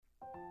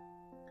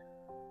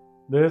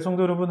네,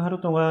 성도 여러분 하루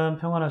동안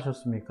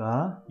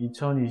평안하셨습니까?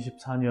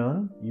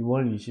 2024년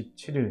 2월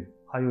 27일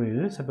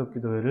화요일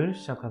새벽기도회를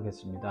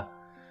시작하겠습니다.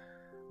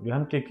 우리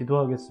함께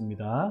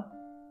기도하겠습니다.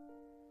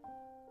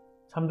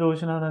 참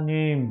좋으신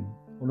하나님,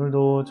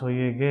 오늘도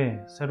저희에게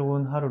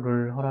새로운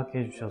하루를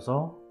허락해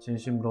주셔서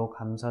진심으로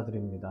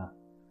감사드립니다.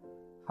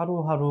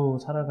 하루하루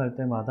살아갈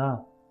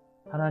때마다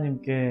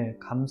하나님께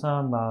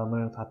감사한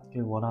마음을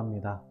갖길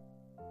원합니다.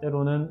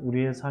 때로는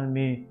우리의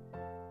삶이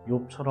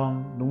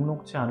욥처럼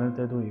녹록지 않을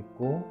때도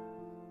있고,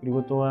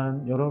 그리고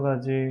또한 여러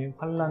가지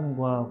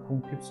환난과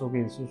궁핍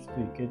속에 있을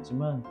수도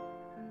있겠지만,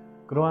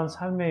 그러한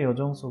삶의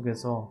여정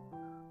속에서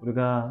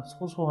우리가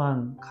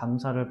소소한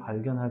감사를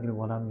발견하길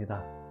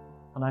원합니다.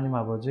 하나님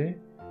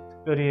아버지,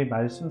 특별히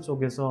말씀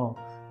속에서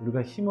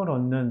우리가 힘을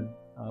얻는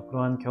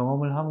그러한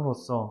경험을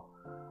함으로써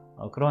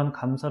그러한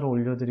감사를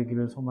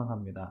올려드리기를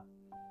소망합니다.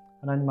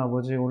 하나님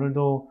아버지,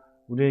 오늘도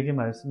우리에게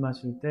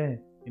말씀하실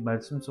때 이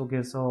말씀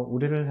속에서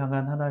우리를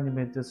향한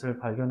하나님의 뜻을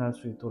발견할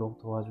수 있도록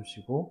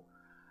도와주시고,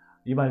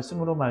 이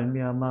말씀으로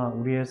말미암아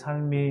우리의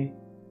삶이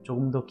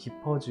조금 더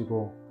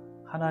깊어지고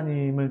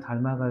하나님을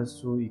닮아갈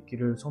수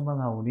있기를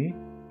소망하오니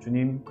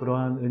주님,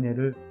 그러한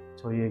은혜를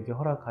저희에게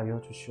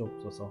허락하여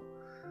주시옵소서.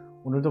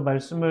 오늘도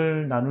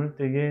말씀을 나눌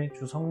때에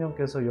주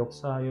성령께서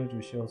역사하여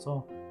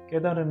주시어서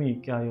깨달음이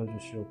있게 하여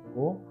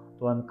주시옵고,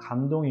 또한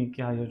감동이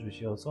있게 하여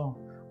주시어서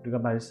우리가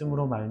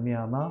말씀으로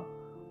말미암아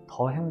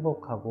더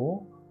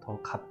행복하고 더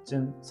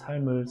값진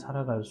삶을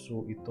살아갈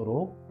수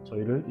있도록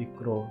저희를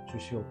이끌어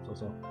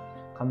주시옵소서.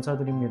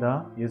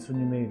 감사드립니다.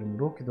 예수님의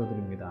이름으로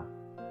기도드립니다.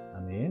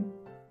 아멘.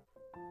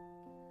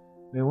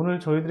 네, 오늘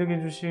저희들에게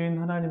주신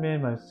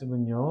하나님의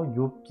말씀은요,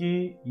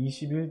 욥기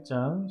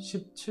 21장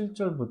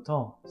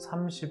 17절부터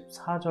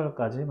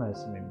 34절까지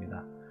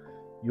말씀입니다.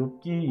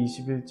 욥기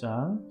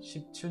 21장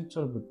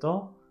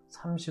 17절부터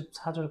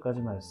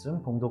 34절까지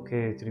말씀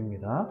봉독해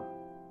드립니다.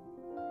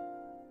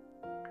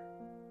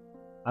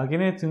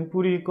 악인의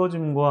등불이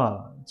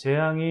꺼짐과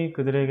재앙이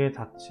그들에게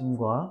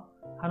닥침과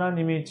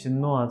하나님이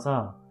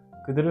진노하사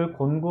그들을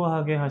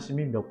곤고하게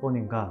하심이 몇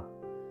번인가.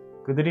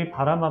 그들이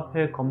바람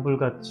앞에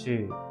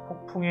건불같이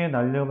폭풍에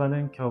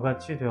날려가는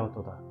겨같이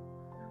되었도다.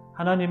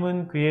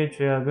 하나님은 그의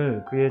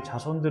죄악을 그의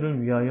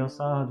자손들을 위하여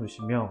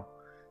쌓아두시며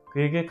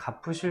그에게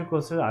갚으실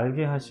것을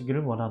알게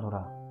하시기를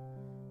원하노라.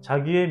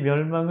 자기의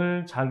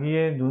멸망을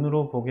자기의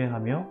눈으로 보게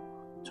하며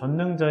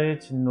전능자의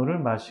진노를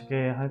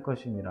마시게 할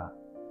것이니라.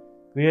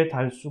 그의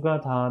달수가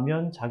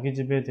다하면 자기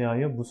집에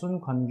대하여 무슨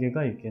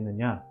관계가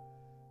있겠느냐.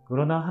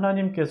 그러나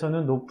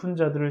하나님께서는 높은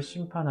자들을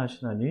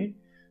심판하시나니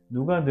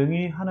누가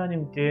능히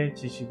하나님께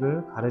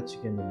지식을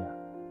가르치겠느냐.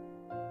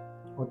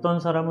 어떤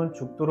사람은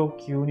죽도록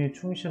기운이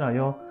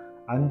충실하여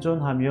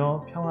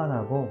안전하며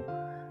평안하고,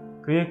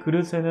 그의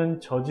그릇에는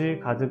젖이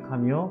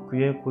가득하며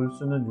그의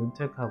골수는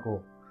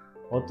윤택하고,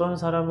 어떤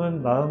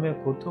사람은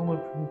마음의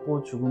고통을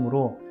품고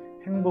죽음으로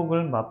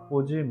행복을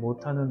맛보지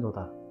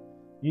못하는도다.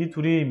 이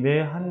둘이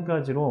매 한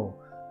가지로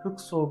흙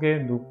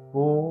속에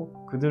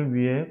눕고 그들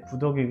위에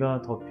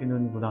구더기가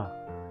덮이는구나.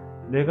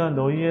 내가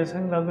너희의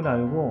생각을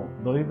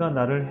알고 너희가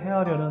나를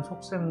해하려는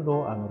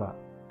속셈도 아노라.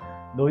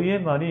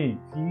 너희의 말이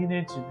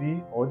귀인의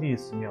집이 어디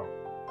있으며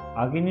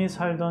악인이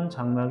살던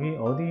장막이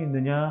어디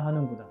있느냐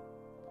하는구나.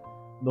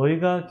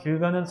 너희가 길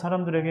가는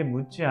사람들에게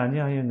묻지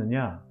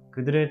아니하였느냐.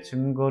 그들의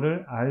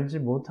증거를 알지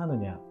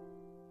못하느냐.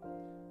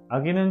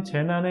 악인은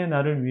재난의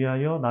날을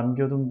위하여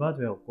남겨둔 바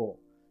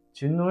되었고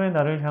진노의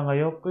날을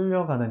향하여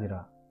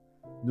끌려가느니라.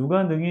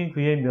 누가 능히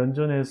그의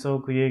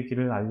면전에서 그의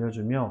길을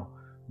알려주며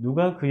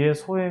누가 그의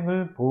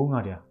소행을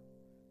보응하랴.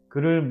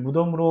 그를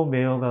무덤으로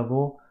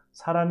메어가고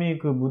사람이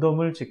그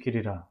무덤을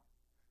지키리라.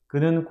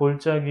 그는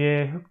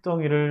골짜기에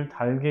흙덩이를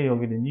달게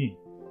여기느니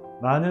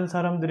많은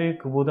사람들이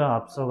그보다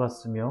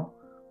앞서갔으며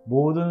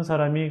모든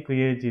사람이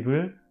그의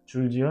뒤를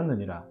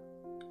줄지었느니라.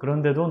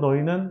 그런데도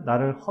너희는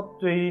나를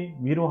헛되이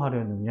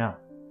위로하려느냐.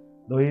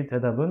 너희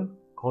대답은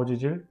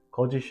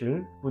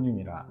거짓일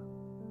뿐이니라.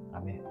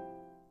 아멘.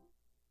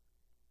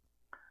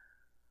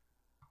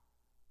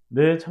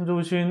 네, 참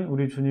좋으신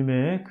우리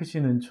주님의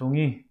크신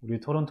은총이 우리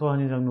토론토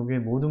한인장로교회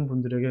모든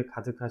분들에게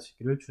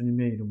가득하시기를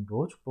주님의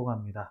이름으로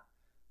축복합니다.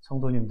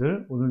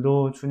 성도님들,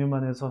 오늘도 주님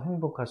안에서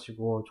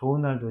행복하시고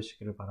좋은 날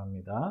되시기를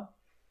바랍니다.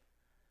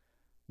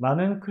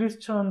 많은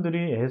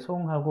크리스천들이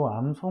애송하고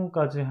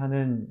암송까지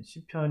하는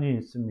시편이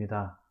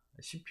있습니다.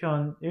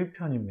 시편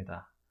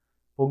 1편입니다.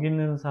 복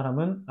있는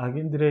사람은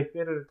악인들의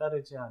꾀를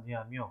따르지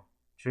아니하며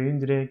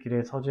죄인들의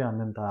길에 서지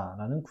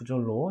않는다라는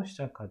구절로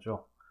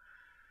시작하죠.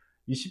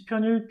 이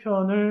시편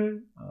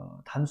 1편을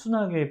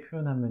단순하게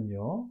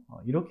표현하면요,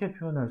 이렇게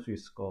표현할 수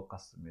있을 것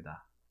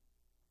같습니다.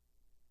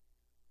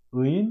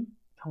 의인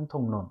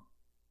형통론,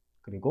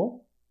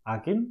 그리고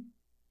악인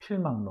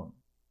필망론.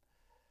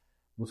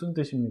 무슨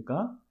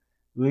뜻입니까?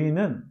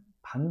 의인은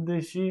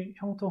반드시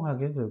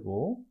형통하게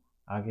되고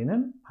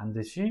악인은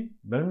반드시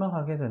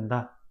멸망하게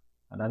된다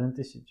라는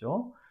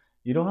뜻이죠.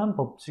 이러한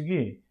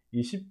법칙이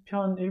이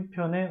시편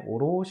 1편에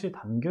오롯이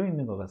담겨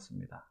있는 것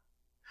같습니다.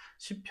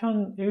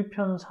 시편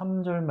 1편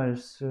 3절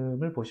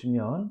말씀을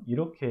보시면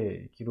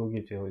이렇게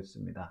기록이 되어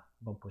있습니다.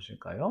 한번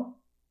보실까요?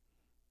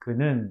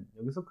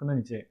 여기서 그는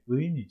이제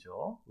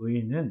의인이죠.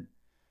 의인은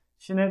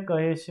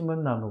시냇가에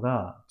심은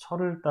나무가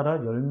철을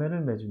따라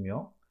열매를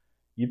맺으며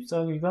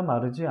잎사귀가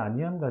마르지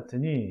아니함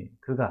같으니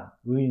그가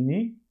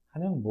의인이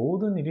하는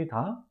모든 일이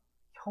다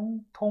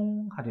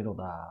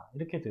형통하리로다.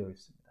 이렇게 되어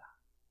있습니다.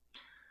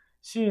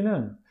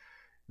 시인은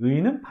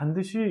의인은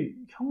반드시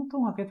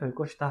형통하게 될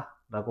것이다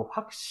라고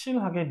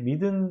확실하게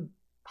믿은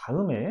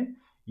다음에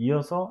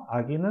이어서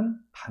악인은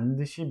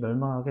반드시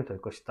멸망하게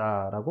될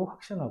것이다 라고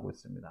확신하고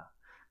있습니다.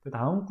 그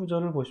다음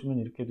구절을 보시면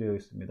이렇게 되어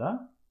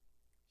있습니다.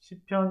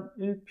 시편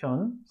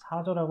 1편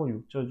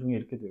 4절하고 6절 중에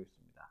이렇게 되어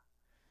있습니다.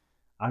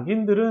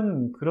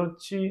 악인들은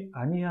그렇지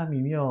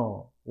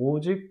아니함이며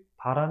오직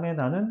바람에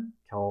나는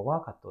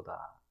겨와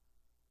같도다.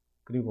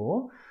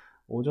 그리고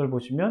 5절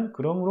보시면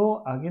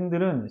그러므로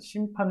악인들은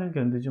심판을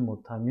견디지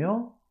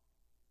못하며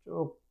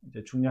쭉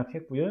이제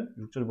중략했고요.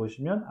 6절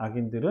보시면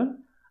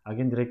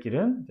악인들의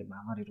길은 이제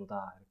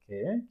망하리로다.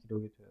 이렇게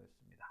기록이 되어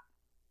있습니다.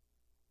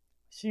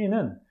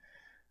 시인은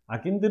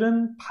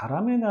악인들은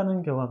바람에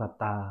나는 겨와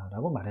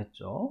같다라고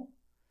말했죠.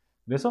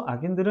 그래서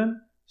악인들은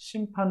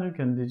심판을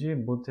견디지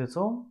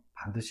못해서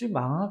반드시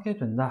망하게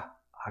된다.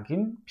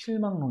 악인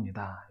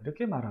필망론이다.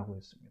 이렇게 말하고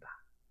있습니다.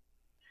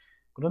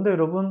 그런데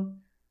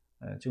여러분,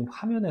 지금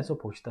화면에서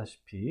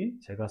보시다시피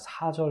제가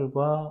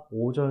 4절과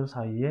 5절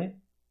사이에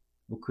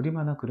그림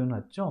하나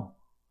그려놨죠?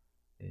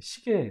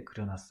 시계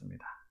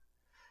그려놨습니다.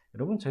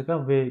 여러분, 제가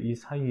왜 이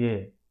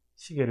사이에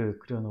시계를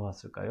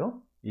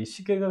그려놓았을까요? 이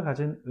시계가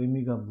가진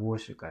의미가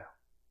무엇일까요?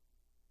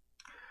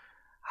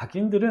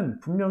 악인들은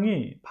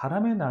분명히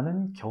바람에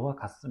나는 겨와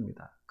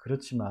같습니다.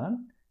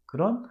 그렇지만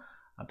그런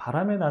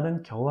바람에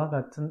나는 겨와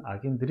같은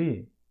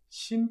악인들이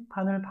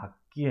심판을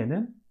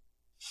받기에는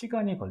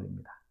시간이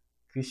걸립니다.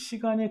 그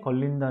시간이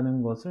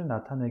걸린다는 것을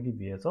나타내기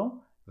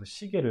위해서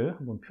시계를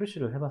한번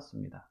표시를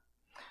해봤습니다.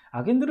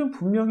 악인들은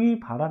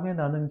분명히 바람에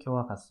나는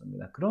겨와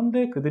같습니다.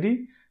 그런데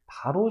그들이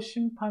바로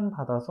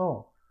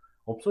심판받아서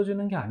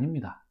없어지는 게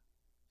아닙니다.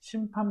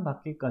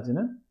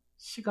 심판받기까지는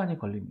시간이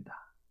걸립니다.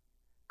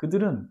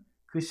 그들은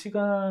그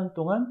시간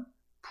동안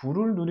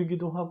부를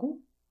누리기도 하고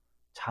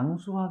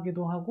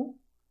장수하기도 하고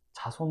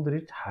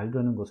자손들이 잘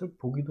되는 것을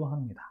보기도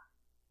합니다.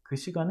 그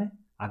시간에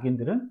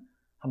악인들은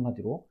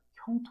한마디로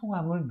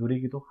형통함을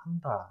누리기도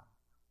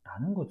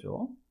한다라는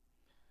거죠.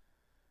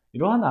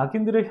 이러한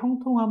악인들의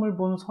형통함을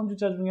본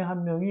선지자 중에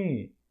한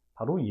명이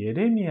바로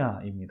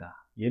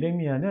예레미야입니다.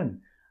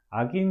 예레미야는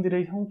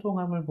악인들의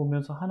형통함을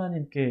보면서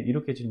하나님께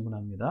이렇게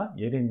질문합니다.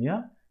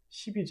 예레미야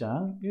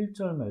 12장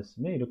 1절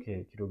말씀에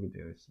이렇게 기록이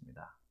되어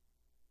있습니다.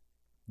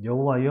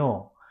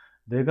 여호와여,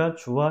 내가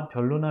주와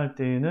변론할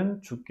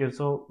때에는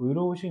주께서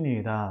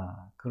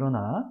의로우시니이다.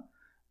 그러나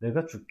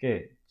내가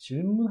주께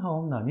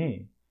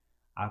질문하옵나니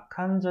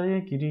악한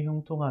자의 길이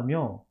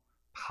형통하며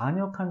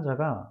반역한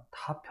자가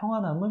다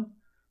평안함은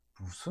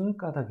무슨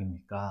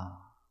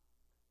까닭입니까?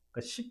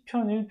 그러니까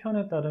시편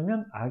 1편에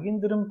따르면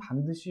악인들은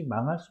반드시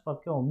망할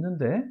수밖에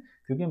없는데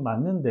그게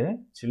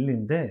맞는데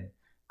진리인데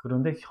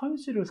그런데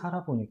현실을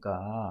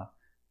살아보니까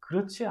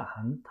그렇지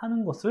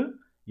않다는 것을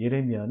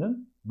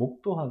예레미야는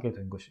목도하게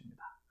된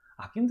것입니다.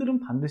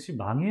 악인들은 반드시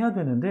망해야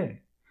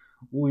되는데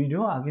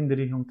오히려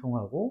악인들이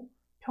형통하고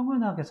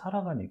평안하게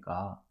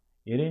살아가니까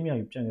예레미야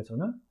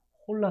입장에서는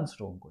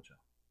혼란스러운 거죠.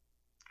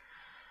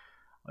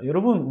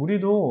 여러분,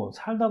 우리도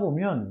살다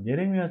보면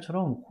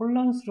예레미야처럼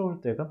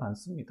혼란스러울 때가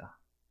많습니다.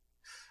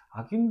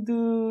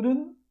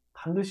 악인들은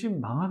반드시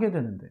망하게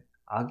되는데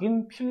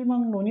악인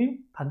필망론이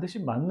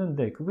반드시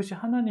맞는데 그것이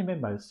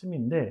하나님의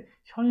말씀인데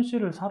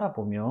현실을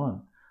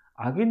살아보면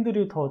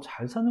악인들이 더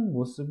잘 사는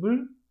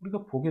모습을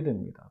우리가 보게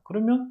됩니다.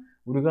 그러면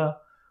우리가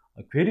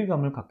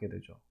괴리감을 갖게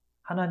되죠.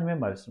 하나님의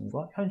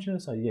말씀과 현실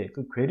사이에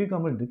그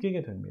괴리감을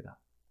느끼게 됩니다.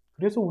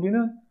 그래서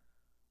우리는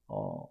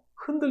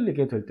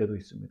흔들리게 될 때도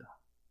있습니다.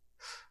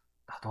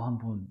 나도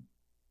한번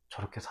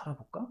저렇게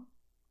살아볼까?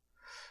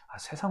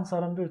 세상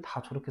사람들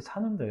다 저렇게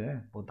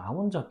사는데 뭐 나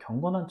혼자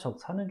경건한 척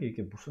사는 게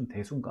이게 무슨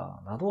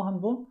대수인가? 나도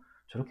한번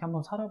저렇게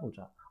한번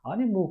살아보자.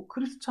 아니 뭐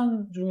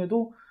크리스찬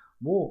중에도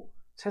뭐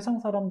세상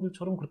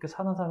사람들처럼 그렇게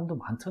사는 사람도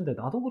많던데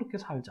나도 그렇게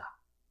살자.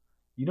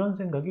 이런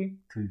생각이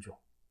들죠.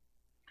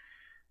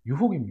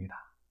 유혹입니다.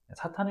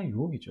 사탄의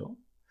유혹이죠.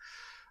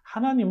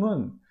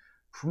 하나님은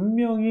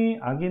분명히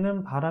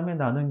악인은 바람에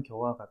나는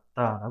겨와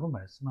같다라고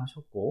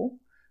말씀하셨고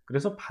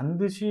그래서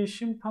반드시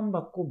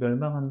심판받고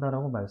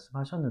멸망한다라고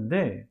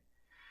말씀하셨는데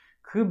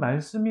그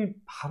말씀이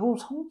바로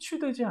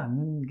성취되지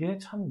않는 게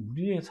참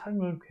우리의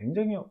삶을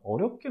굉장히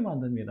어렵게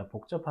만듭니다.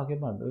 복잡하게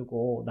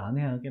만들고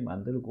난해하게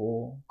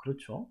만들고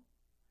그렇죠.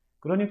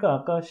 그러니까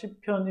아까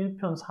시편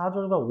 1편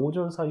 4절과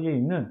 5절 사이에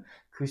있는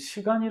그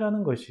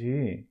시간이라는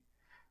것이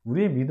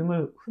우리의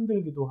믿음을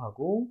흔들기도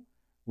하고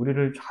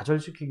우리를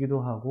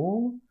좌절시키기도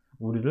하고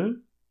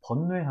우리를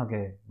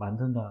번뇌하게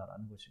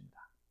만든다라는 것입니다.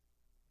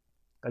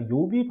 그러니까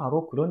욥이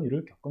바로 그런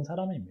일을 겪은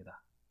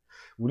사람입니다.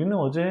 우리는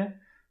어제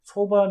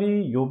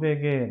소발이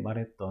욥에게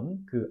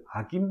말했던 그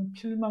악인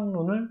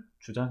필망론을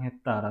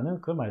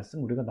주장했다라는 그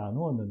말씀 우리가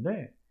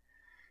나누었는데,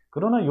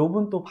 그러나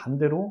욥은 또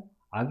반대로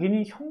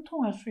악인이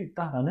형통할 수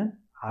있다라는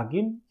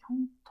악인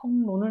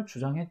형통론을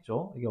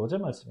주장했죠. 이게 어제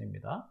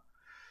말씀입니다.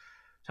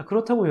 자,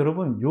 그렇다고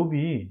여러분,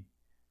 욥이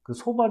그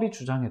소발이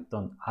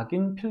주장했던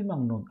악인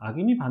필망론,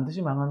 악인이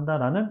반드시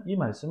망한다라는 이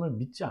말씀을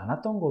믿지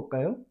않았던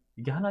걸까요?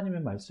 이게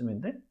하나님의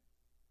말씀인데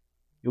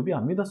욥이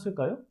안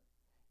믿었을까요?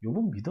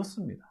 욥은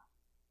믿었습니다.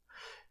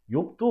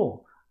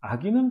 욥도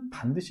악인은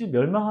반드시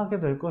멸망하게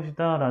될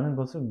것이다 라는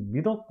것을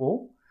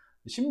믿었고,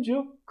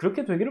 심지어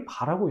그렇게 되기를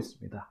바라고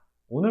있습니다.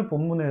 오늘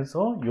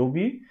본문에서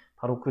욥이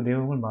바로 그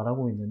내용을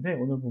말하고 있는데,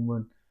 오늘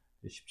본문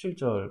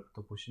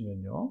 17절부터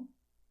보시면요,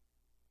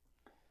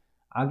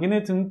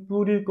 악인의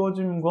등불이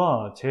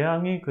꺼짐과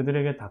재앙이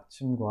그들에게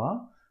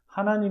닥침과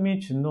하나님이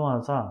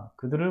진노하사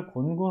그들을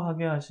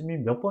곤고하게 하심이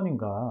몇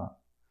번인가.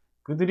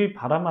 그들이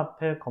바람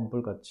앞에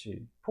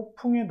검불같이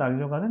폭풍에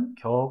날려가는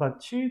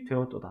겨같이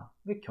되었도다.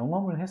 근데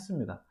경험을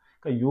했습니다.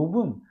 그러니까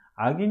욥은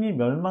악인이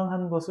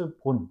멸망한 것을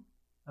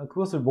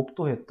그것을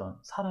목도했던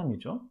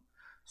사람이죠.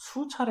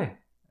 수차례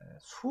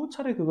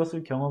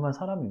그것을 경험한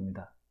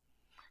사람입니다.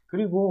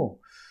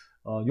 그리고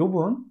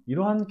욥은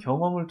이러한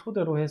경험을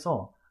토대로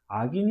해서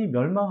악인이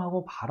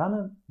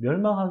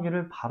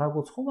멸망하기를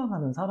바라고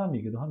소망하는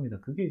사람이기도 합니다.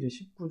 그게 이제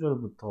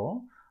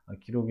 19절부터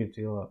기록이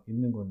되어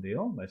있는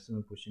건데요.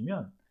 말씀을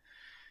보시면,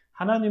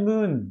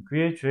 하나님은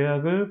그의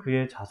죄악을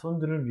그의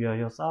자손들을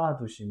위하여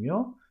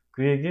쌓아두시며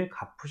그에게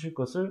갚으실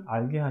것을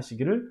알게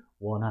하시기를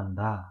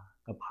원한다.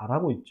 그러니까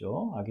바라고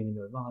있죠. 악인이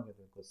멸망하게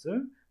될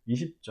것을.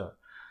 20절.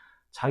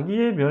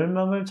 자기의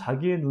멸망을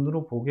자기의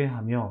눈으로 보게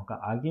하며,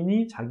 그러니까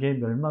악인이 자기의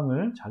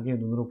멸망을 자기의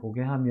눈으로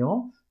보게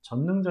하며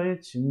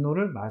전능자의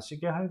진노를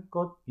마시게 할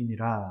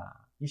것이니라.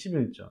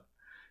 21절.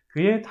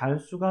 그의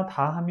달수가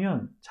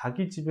다하면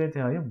자기 집에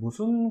대하여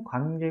무슨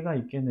관계가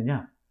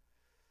있겠느냐.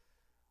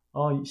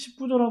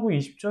 19절하고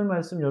 20절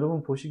말씀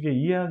여러분 보시기에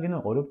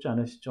이해하기는 어렵지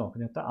않으시죠?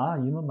 그냥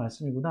딱 이만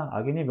말씀이구나,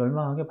 악인이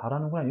멸망하게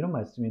바라는구나, 이런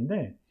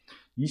말씀인데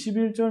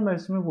 21절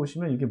말씀을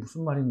보시면 이게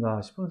무슨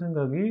말인가 싶은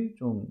생각이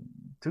좀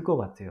들 것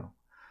같아요.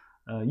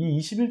 이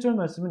 21절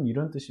말씀은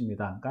이런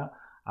뜻입니다. 그러니까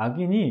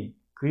악인이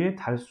그의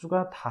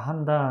달수가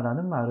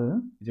다한다라는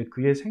말은 이제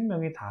그의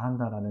생명이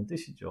다한다라는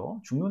뜻이죠.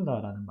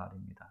 죽는다라는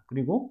말입니다.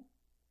 그리고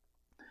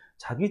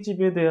자기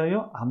집에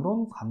대하여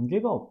아무런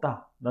관계가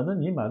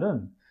없다라는 이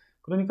말은,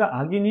 그러니까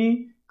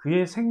악인이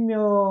그의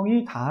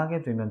생명이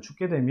다하게 되면,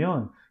 죽게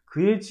되면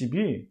그의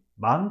집이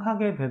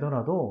망하게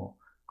되더라도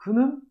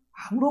그는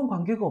아무런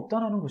관계가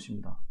없다는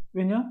것입니다.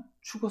 왜냐?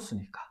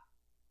 죽었으니까.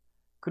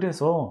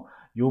 그래서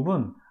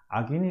욥은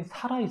악인이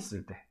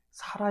살아있을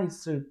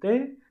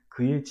때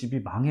그의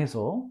집이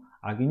망해서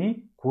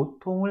악인이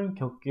고통을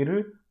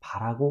겪기를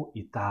바라고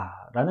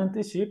있다라는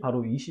뜻이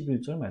바로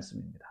 21절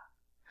말씀입니다.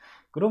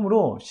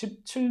 그러므로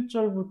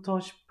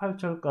 17절부터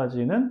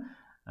 18절까지는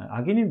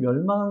악인이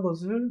멸망한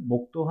것을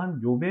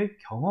목도한 욥의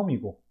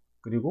경험이고,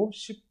 그리고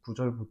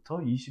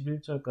 19절부터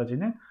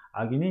 21절까지는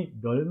악인이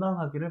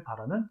멸망하기를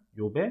바라는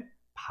욥의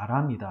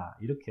바람이다.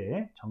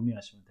 이렇게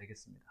정리하시면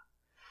되겠습니다.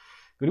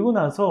 그리고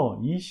나서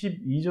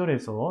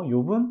 22절에서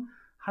욥은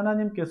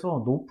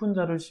하나님께서 높은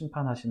자를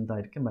심판하신다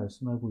이렇게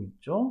말씀하고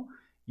있죠.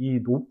 이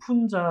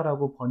높은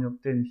자라고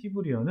번역된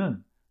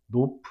히브리어는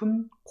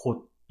높은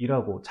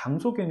곳이라고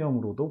장소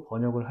개념으로도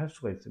번역을 할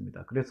수가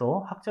있습니다. 그래서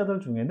학자들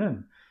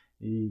중에는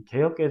이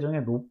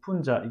개역개정의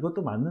높은 자,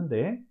 이것도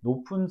맞는데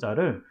높은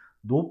자를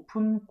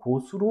높은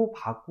곳으로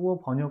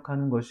바꾸어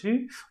번역하는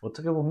것이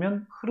어떻게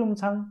보면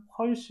흐름상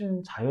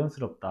훨씬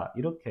자연스럽다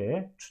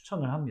이렇게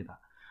추천을 합니다.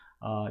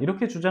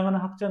 이렇게 주장하는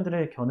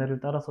학자들의 견해를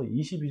따라서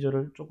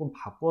 22절을 조금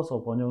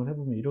바꿔서 번역을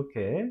해보면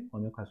이렇게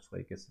번역할 수가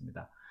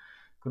있겠습니다.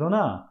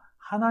 그러나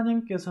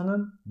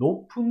하나님께서는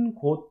높은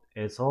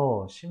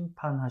곳에서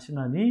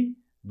심판하시나니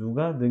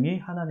누가 능히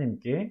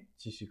하나님께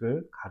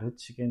지식을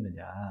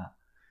가르치겠느냐.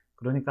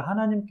 그러니까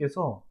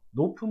하나님께서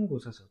높은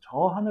곳에서,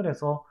 저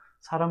하늘에서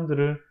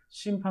사람들을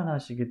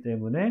심판하시기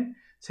때문에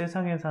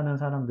세상에 사는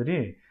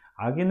사람들이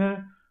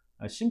악인을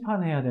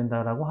심판해야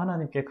된다라고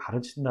하나님께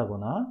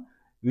가르친다거나,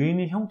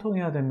 의인이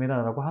형통해야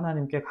됩니다라고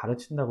하나님께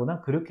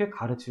가르친다거나 그렇게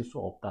가르칠 수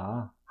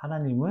없다.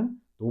 하나님은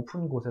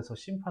높은 곳에서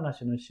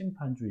심판하시는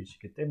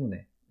심판주이시기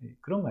때문에,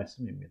 그런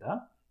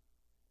말씀입니다.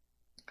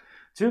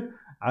 즉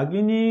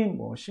악인이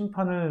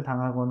심판을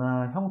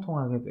당하거나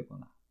형통하게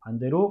되거나,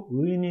 반대로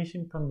의인이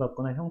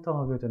심판받거나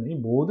형통하게 되는 이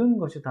모든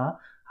것이 다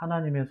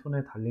하나님의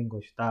손에 달린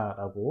것이다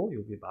라고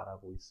여기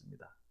말하고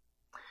있습니다.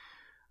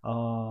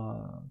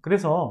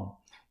 그래서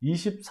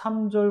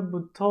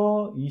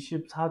 23절부터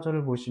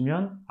 24절을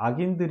보시면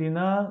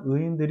악인들이나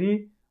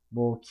의인들이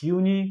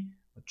기운이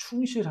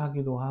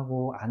충실하기도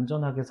하고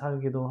안전하게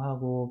살기도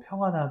하고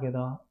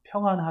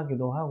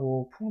평안하기도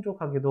하고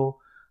풍족하기도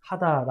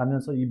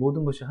하다라면서 이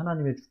모든 것이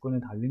하나님의 주권에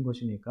달린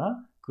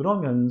것이니까,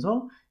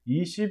 그러면서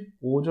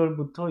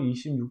 25절부터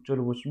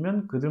 26절을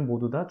보시면 그들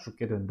모두 다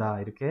죽게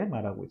된다 이렇게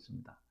말하고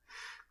있습니다.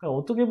 그러니까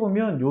어떻게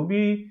보면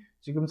욥이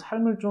지금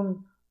삶을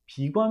좀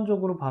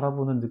비관적으로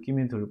바라보는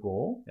느낌이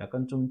들고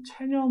약간 좀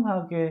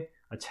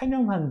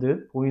체념한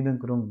듯 보이는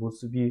그런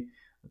모습이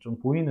좀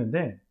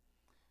보이는데,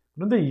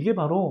 그런데 이게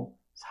바로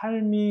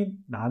삶이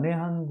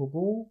난해한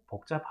거고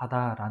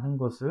복잡하다라는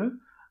것을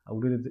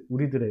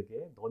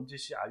우리들에게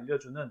넌지시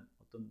알려주는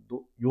어떤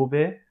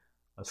욥의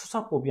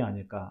수사법이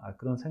아닐까,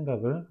 그런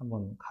생각을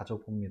한번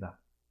가져봅니다.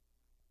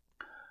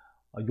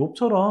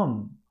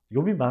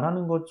 욥이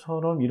말하는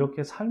것처럼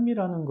이렇게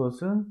삶이라는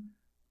것은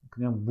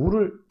그냥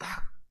물을 딱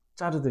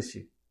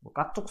자르듯이,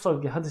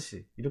 깍둑썰기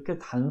하듯이 이렇게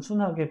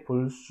단순하게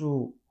볼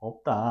수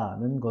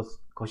없다는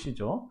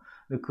것이죠.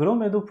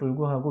 그럼에도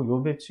불구하고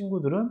욥의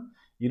친구들은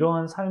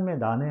이러한 삶의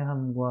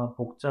난해함과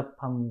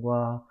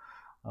복잡함과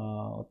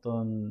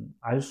어떤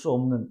알 수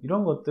없는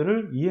이런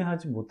것들을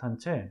이해하지 못한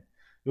채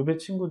욥의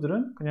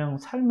친구들은 그냥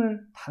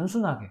삶을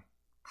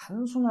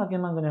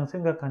단순하게만 그냥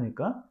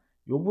생각하니까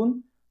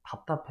욥은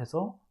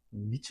답답해서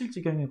미칠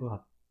지경인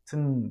것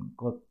같은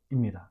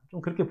것입니다.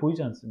 좀 그렇게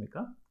보이지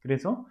않습니까?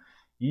 그래서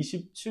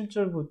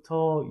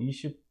 27절부터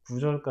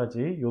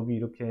 29절까지 욥이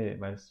이렇게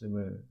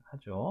말씀을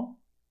하죠.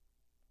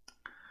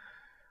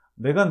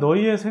 내가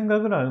너희의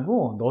생각을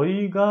알고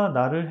너희가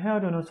나를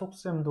해하려는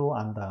속셈도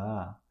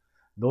안다.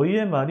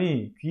 너희의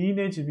말이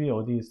귀인의 집이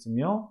어디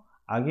있으며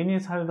악인이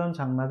살던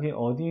장막이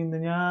어디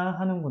있느냐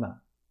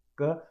하는구나.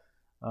 그러니까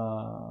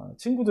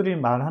친구들이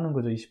말하는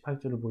거죠.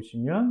 28절을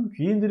보시면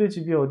귀인들의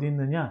집이 어디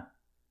있느냐,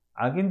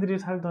 악인들이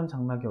살던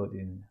장막이 어디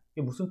있느냐.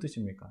 이게 무슨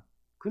뜻입니까?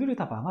 그들이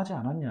다 망하지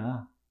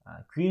않았냐.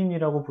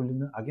 귀인이라고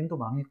불리는 악인도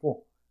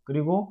망했고,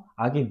 그리고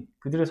악인,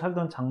 그들이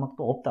살던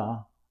장막도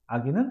없다.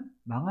 악인은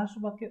망할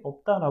수밖에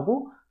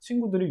없다라고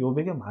친구들이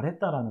욥에게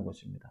말했다라는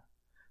것입니다.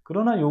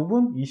 그러나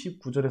욥은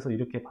 29절에서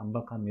이렇게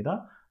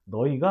반박합니다.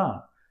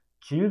 너희가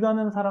길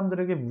가는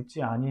사람들에게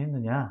묻지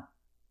아니했느냐?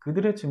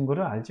 그들의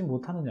증거를 알지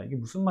못하느냐? 이게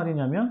무슨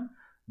말이냐면,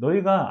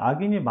 너희가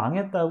악인이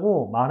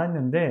망했다고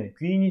말했는데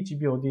귀인이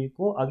집이 어디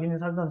있고 악인이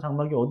살던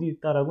장막이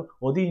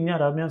어디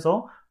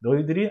있냐라면서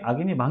너희들이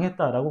악인이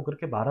망했다라고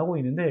그렇게 말하고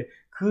있는데,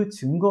 그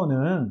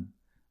증거는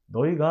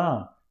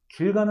너희가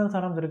길 가는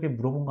사람들에게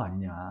물어본 거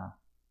아니냐.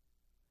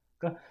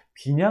 그러니까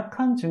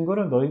빈약한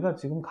증거를 너희가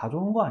지금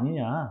가져온 거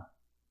아니냐.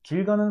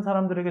 길 가는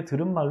사람들에게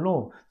들은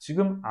말로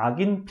지금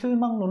악인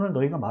필망론을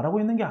너희가 말하고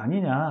있는 게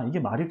아니냐. 이게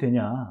말이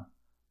되냐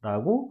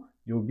라고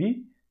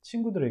욥이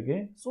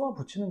친구들에게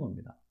쏘아붙이는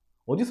겁니다.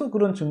 어디서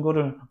그런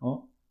증거를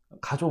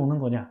가져오는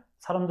거냐.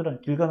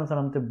 길 가는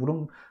사람한테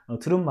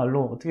들은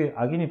말로 어떻게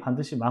악인이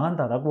반드시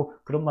망한다라고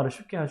그런 말을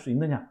쉽게 할 수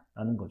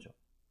있느냐라는 거죠.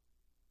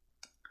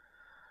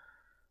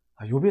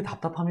 욥의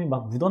답답함이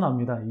막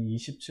묻어납니다. 이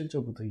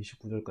 27절부터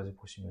 29절까지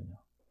보시면요.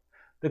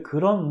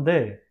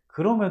 그런데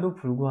그럼에도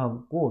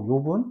불구하고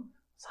욥은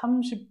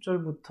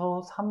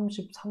 30절부터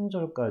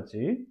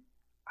 33절까지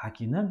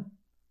악인은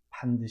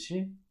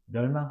반드시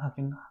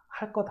멸망하긴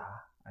할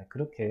거다.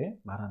 그렇게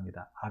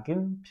말합니다.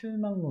 악인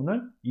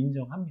필망론을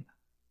인정합니다.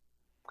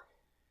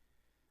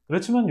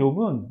 그렇지만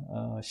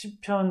욥은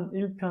시편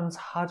 1편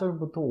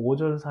 4절부터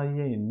 5절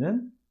사이에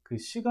있는 그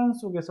시간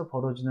속에서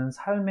벌어지는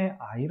삶의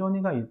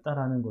아이러니가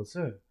있다라는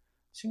것을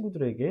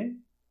친구들에게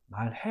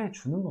말해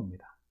주는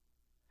겁니다.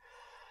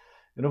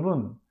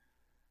 여러분,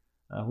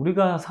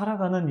 우리가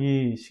살아가는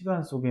이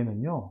시간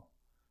속에는요,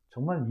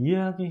 정말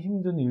이해하기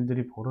힘든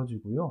일들이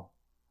벌어지고요,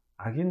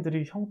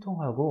 악인들이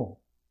형통하고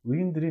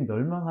의인들이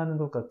멸망하는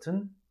것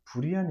같은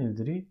불의한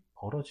일들이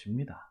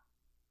벌어집니다.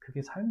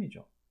 그게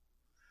삶이죠.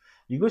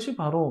 이것이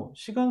바로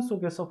시간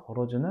속에서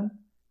벌어지는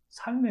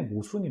삶의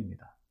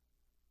모순입니다.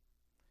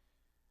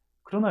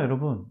 그러나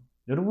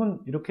여러분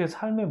이렇게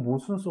삶의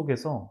모순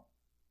속에서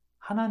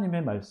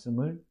하나님의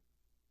말씀을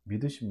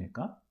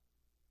믿으십니까?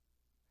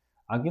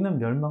 악인은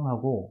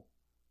멸망하고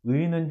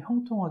의인은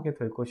형통하게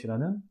될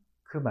것이라는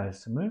그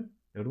말씀을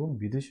여러분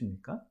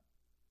믿으십니까?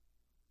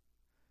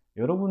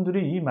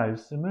 여러분들이 이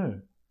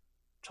말씀을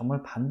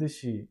정말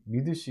반드시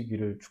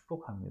믿으시기를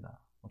축복합니다.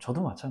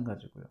 저도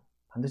마찬가지고요.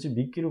 반드시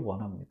믿기를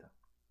원합니다.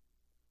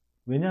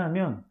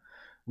 왜냐하면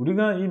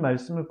우리가 이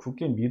말씀을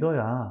굳게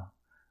믿어야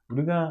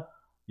우리가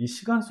이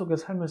시간 속의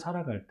삶을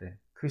살아갈 때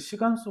그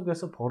시간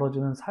속에서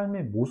벌어지는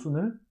삶의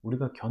모순을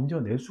우리가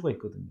견뎌낼 수가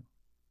있거든요.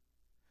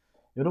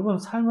 여러분,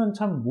 삶은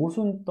참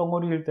모순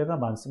덩어리일 때가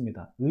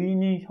많습니다.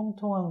 의인이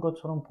형통한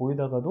것처럼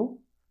보이다가도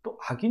또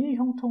악인이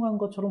형통한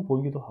것처럼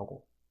보이기도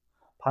하고,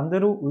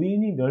 반대로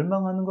의인이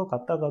멸망하는 것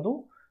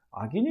같다가도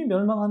악인이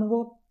멸망하는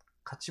것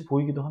같이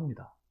보이기도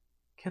합니다.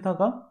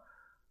 게다가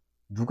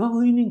누가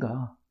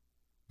의인인가,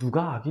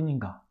 누가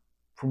악인인가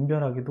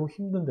분별하기도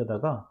힘든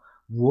데다가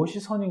무엇이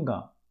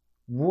선인가,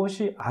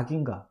 무엇이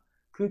악인가,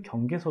 그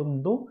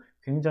경계선도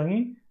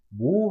굉장히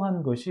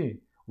모호한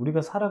것이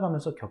우리가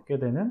살아가면서 겪게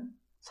되는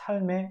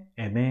삶의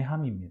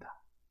애매함입니다.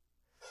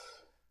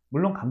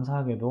 물론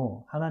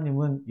감사하게도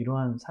하나님은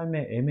이러한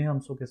삶의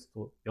애매함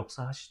속에서도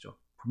역사하시죠.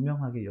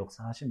 분명하게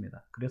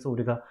역사하십니다. 그래서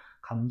우리가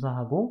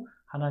감사하고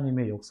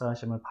하나님의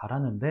역사하심을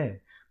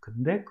바라는데,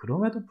 근데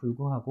그럼에도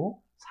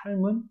불구하고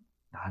삶은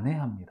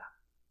난해합니다.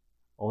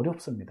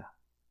 어렵습니다.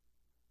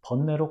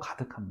 번뇌로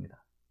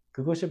가득합니다.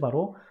 그것이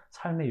바로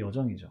삶의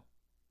여정이죠.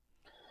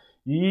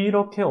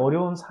 이렇게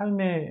어려운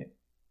삶의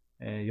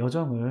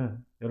여정을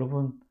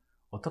여러분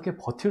어떻게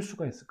버틸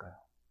수가 있을까요?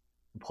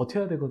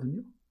 버텨야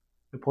되거든요.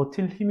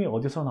 버틸 힘이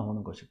어디서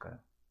나오는 것일까요?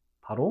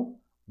 바로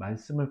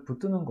말씀을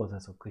붙드는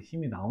것에서 그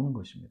힘이 나오는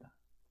것입니다.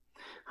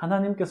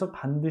 하나님께서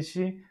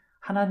반드시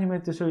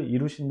하나님의 뜻을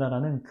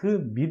이루신다라는 그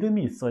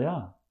믿음이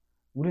있어야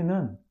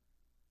우리는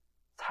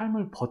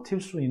삶을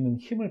버틸 수 있는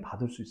힘을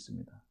받을 수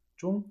있습니다.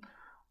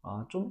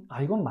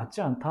 이건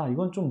맞지 않다.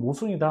 이건 좀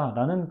모순이다.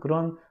 라는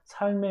그런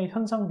삶의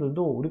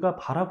현상들도 우리가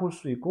바라볼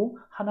수 있고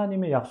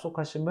하나님의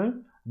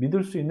약속하심을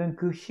믿을 수 있는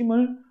그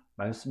힘을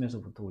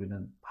말씀에서부터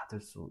우리는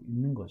받을 수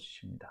있는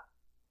것입니다.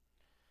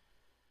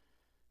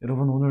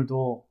 여러분,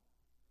 오늘도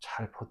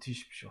잘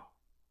버티십시오.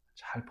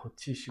 잘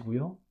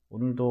버티시고요.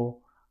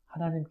 오늘도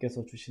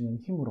하나님께서 주시는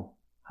힘으로,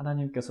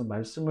 하나님께서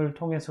말씀을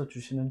통해서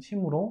주시는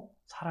힘으로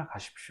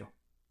살아가십시오.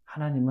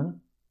 하나님은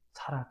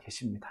살아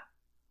계십니다.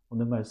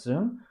 오늘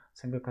말씀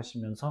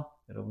생각하시면서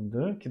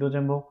여러분들 기도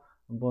제목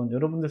한번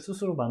여러분들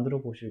스스로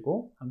만들어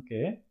보시고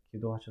함께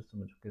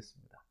기도하셨으면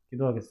좋겠습니다.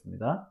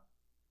 기도하겠습니다.